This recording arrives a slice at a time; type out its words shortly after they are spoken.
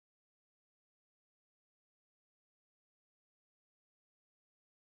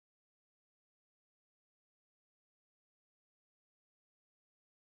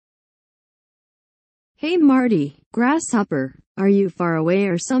Hey Marty, Grasshopper, are you far away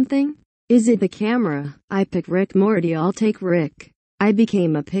or something? Is it the camera? I pick Rick Morty, I'll take Rick. I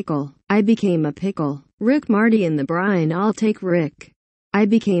became a pickle. I became a pickle. Rick Marty in the brine, I'll take Rick. I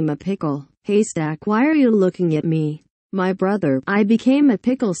became a pickle. Haystack, why are you looking at me? My brother, I became a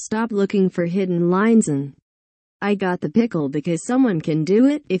pickle, stop looking for hidden lines and I got the pickle because someone can do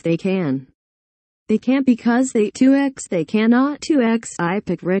it if they can. They can't because they 2x, they cannot 2x. I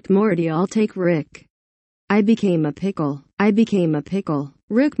pick Rick Morty, I'll take Rick. I became a pickle. I became a pickle.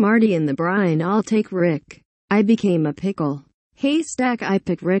 Rick Marty in the brine, I'll take Rick. I became a pickle. Haystack, I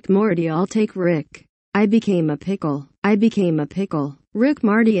pick Rick Morty, I'll take Rick. I became a pickle. I became a pickle. Rick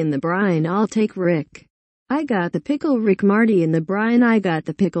Marty in the brine, I'll take Rick. I got the pickle, Rick Marty in the brine, I got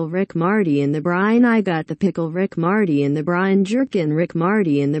the pickle, Rick Marty in the brine, I got the pickle, Rick Marty in the brine, jerkin Rick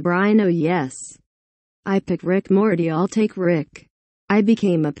Marty in the brine, oh yes. I pick Rick Morty, I'll take Rick. I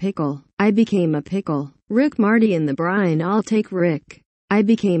became a pickle. I became a pickle. Rick Marty in the brine, I'll take Rick. I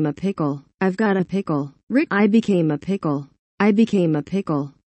became a pickle. I've got a pickle. Rick, I became a pickle. I became a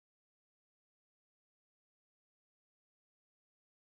pickle.